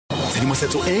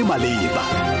tshedimosetso e maleba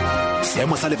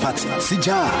seemo sa lephata se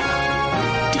jang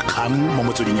dikgang mo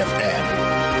Motsweding FM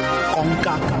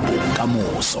konka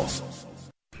bokamoso.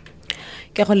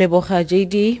 Ke go leboga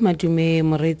JD madume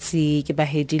moretsi ke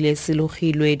bahedile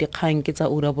selogilwe dikgang ke tsa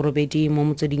ura borobedi mo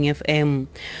Motsweding FM.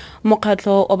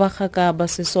 Mokgatlo o bagaka ba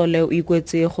sesole o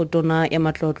ikuetse go tona ya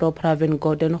matlotlo Pravin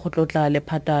Gordhan go tlotla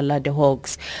lephata la the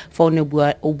Hawks fa o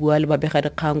bua le babega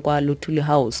dikgang kwa Luthuli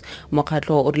House.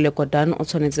 Mokgatlo o rile Gordhan o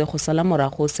tshwanetse go sala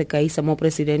morago sekai sa mo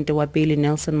presidente wa pele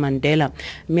Nelson Mandela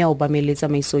mme a obameletsa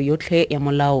maiso yotlhe ya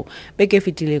molao. Beke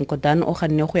fitileng Gordhan o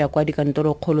ganne go ya kwa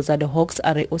dikantoro kgolo tsa the Hawks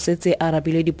a re o setse a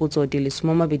rabile dipotso di le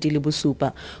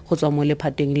 27 go tswa mo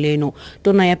lephateng leno.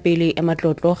 Tona ya pele ya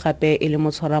matlotlo gape e le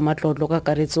motshwara matlotlo ka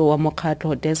karetso wa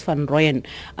mokgatlo Van Rooyen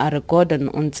a re Gordhan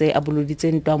o ntse a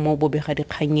boloditse ntwa mo bobega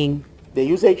dikganyeng. The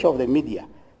usage of the media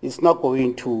is not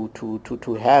going to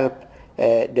help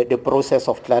the process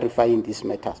of clarifying these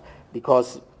matters,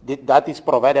 because that is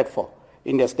provided for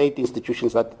in the state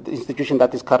institutions, the institution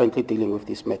that is currently dealing with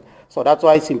this matter. So that's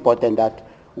why it's important that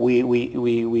we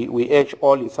urge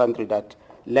all in sundry that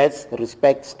let's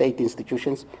respect state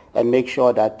institutions and make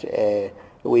sure that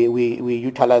we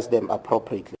utilize them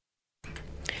appropriately.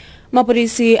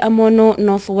 Mapodisi a mono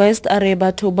Northwest a re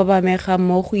batho ba ba mega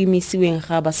mo go imisiweng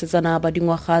ga basetsana ba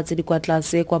dingwaga tse di kwa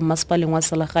tlase kwa masepaleng wa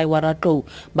selegae wa Ratlou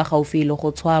ba gaufi le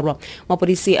go tshwarwa.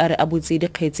 Mapodisi a re a butse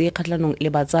dikgetse kgatlhanong le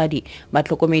batsadi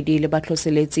batlhokomedi le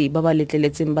batlhoseletsi ba ba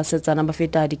letleletseng basetsana ba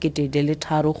feta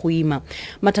 3,000 go ima.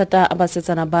 Mathata a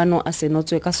basetsana bano a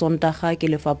senotswe ka Sontaga ke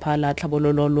lefapha la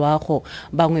tlhabololo loago.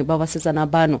 Bangwe ba basetsana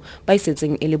bano ba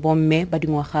isetseng e le bomme ba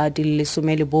dingwaga di le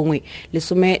 11,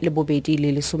 12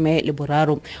 le 10 le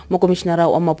boraro. Mo komishenara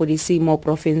wa mapodisi mo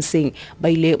provinceng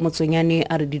ba ile Motswenyane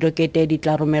a re didokete di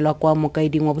tla romelwa kwa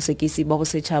mokaeding wa bosekisi ba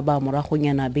bosetšhaba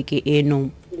moragonyana beke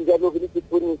eno. Dijalo re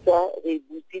diponisa re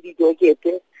butse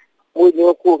didokete mo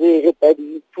le gore re pa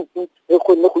di thupu re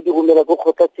kgonne go di romela go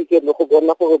kgotlatshekelo go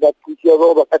bona gore ba thusi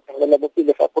ba ba ka tsamela mo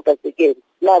pele ga kgotlatshekelo.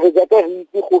 Na re ja ka re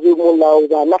itse gore molao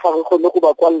bana ga re kgonne go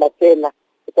ba kwalla tsena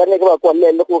tsane ke ba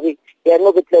kwallele gore ya no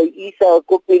ke tla isa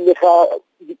ko pele ga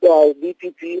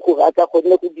DPP gore a tla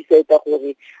kgonne go decide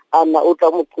gore ana o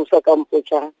tla mo thusa ka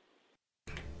mpotsa.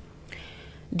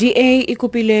 DA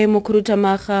ikopile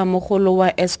mokhuruthamaga mogolo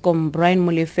wa Eskom Brian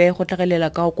Molefe go tlagelela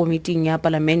ka komiting ya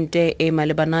palamente e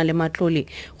malebana le matlole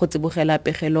go tsibogela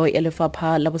pegelo ya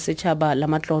lefapha la bosetšhaba la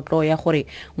matlotlo ya gore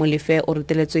Molefe o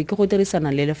reteletswe ke go dirisana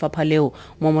le lefapha leo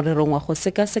mo morerong wa go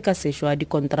sekaseka sešwa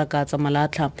dikontraka tsa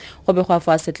malatlha. Go be go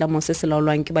afa setlamo se se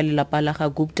laolwang ke ba lelapa la ga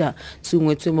Gupta se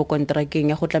ungwetswe mo kontrakeng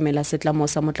ya go tlamela setlamo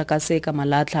sa motlakase ka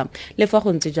malatlha. Le fa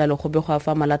go ntse jalo go be go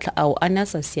afa malatlha ao a ne a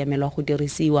sa siamelwa go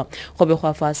dirisiwa. Go be go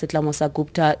afa setlamo sa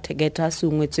Gupta Tegeta se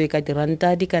ungwetswe ka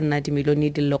diranta di ka nna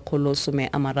dimilione di le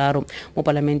 130 mo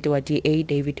palamente wa DA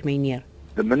David Mainier.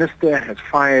 The minister has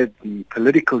fired the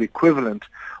political equivalent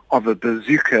of a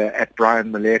bazooka at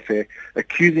Brian Molefe,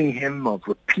 accusing him of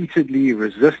repeatedly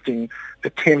resisting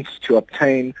attempts to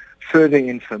obtain further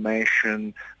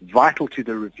information vital to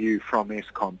the review from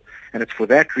Eskom. And it's for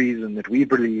that reason that we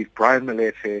believe Brian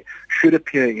Molefe should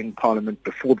appear in Parliament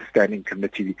before the Standing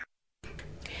Committee.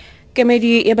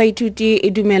 Kemedi ya baithuti e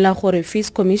dumela gore Fees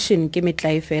Commission ke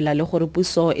metlae fela le gore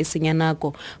puso e senya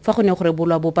nako fa go ne gore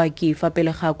bolwa bopaki fa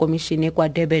pele ga komishene kwa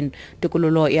Durban.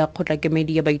 Tokololo ya kgotla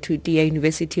kemedi ya baithuti ya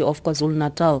University of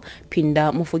KwaZulu-Natal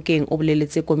Phinda Mofokeng o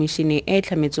boleletse komishene e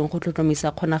tlhametseng go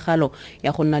tlhotlhomisa kgonagalo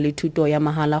ya go nna le thuto ya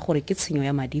mahala gore ke tshenyo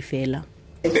ya madi fela.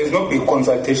 There's no big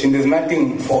consultation, there's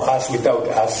nothing for us without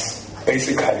us.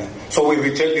 Basically. So we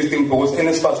reject this thing because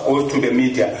NSFAS goes to the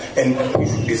media and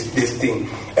push this thing.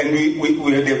 And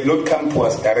we have not come to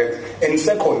us direct. And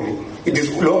secondly, it is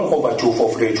long overdue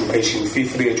for free education,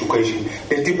 free education.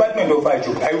 The Department of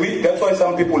Education, that's why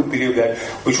some people believe that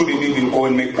we shouldn't even go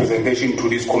and make presentation to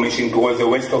this commission because it's a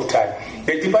waste of time.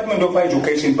 The Department of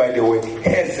Education, by the way,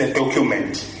 has a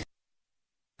document.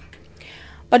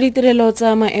 Paditirelo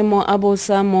tsa maemo a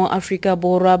bosa mo Afrika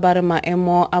Borwa ba re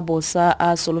maemo a bosa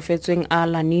a solofetsweng a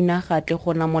La Nina ga tle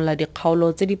go namola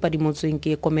dikgaolo tse di padimotsweng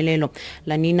ke komelelo.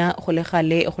 La Nina go le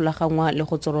gale go lagangwa le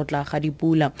go tsorotla ga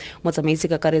dipula. Motsamaisi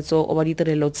kakaretso o ba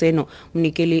ditirelo tseno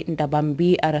Mnikeli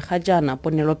Ndabambi a re ga jana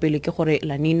ponelopele ke gore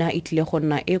La Nina e tlile go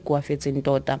nna e koafetseng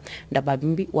tota.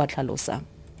 Ndabambi wa tlhalosa.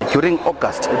 during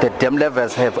August, the dam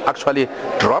levels have actually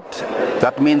dropped.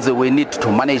 That means we need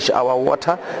to manage our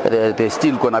water. There's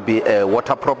still going to be a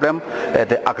water problem.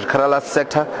 The agricultural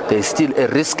sector, there's still a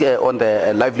risk on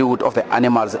the livelihood of the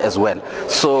animals as well.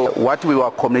 So what we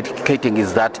were communicating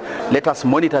is that let us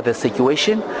monitor the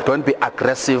situation. Don't be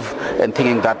aggressive and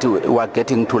thinking that we are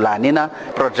getting to La Nina.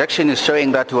 Projection is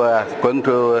showing that we are going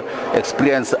to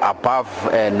experience above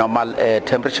normal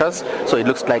temperatures. So it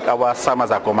looks like our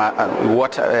summers are going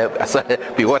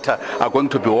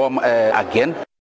to be warm again.